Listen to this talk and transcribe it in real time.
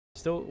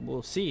Still,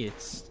 we'll see.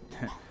 It's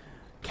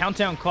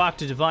countdown clock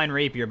to Divine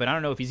Rapier, but I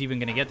don't know if he's even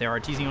going to get there.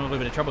 Arteezy in a little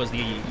bit of trouble as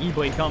the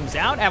E-Blade comes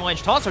out.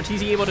 Avalanche toss.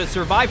 Arteezy able to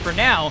survive for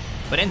now,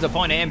 but ends up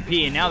falling to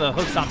MP, and now the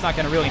hook stop's not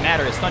going to really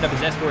matter. It's stunned up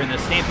his Esper, and the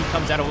Stampede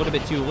comes out a little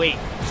bit too late.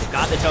 They've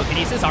got the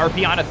telekinesis.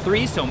 RP on a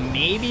 3, so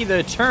maybe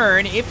the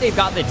turn. If they've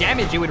got the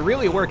damage, it would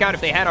really work out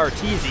if they had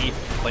Arteezy,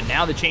 but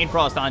now the Chain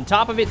Frost on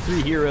top of it.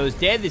 3 heroes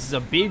dead. This is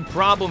a big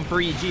problem for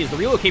EG as the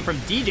relocate from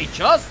DJ,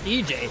 just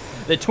DJ.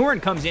 The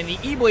Torrent comes in. The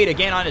E-Blade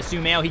again on a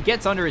Sumail. He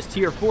gets under his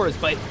tier 4s,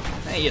 but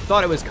hey, you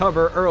thought it was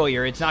cover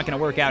earlier. It's not going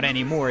to work out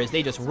anymore as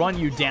they just run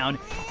you down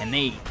and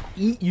they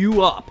eat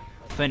you up.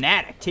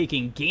 Fanatic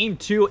taking game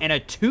 2 and a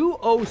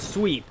 2-0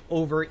 sweep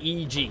over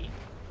EG.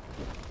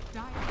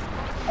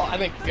 Oh, I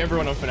think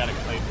everyone on Fnatic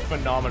played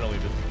phenomenally,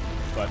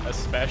 but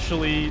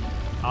especially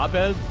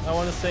Abed, I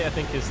want to say. I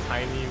think his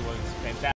Tiny was fantastic.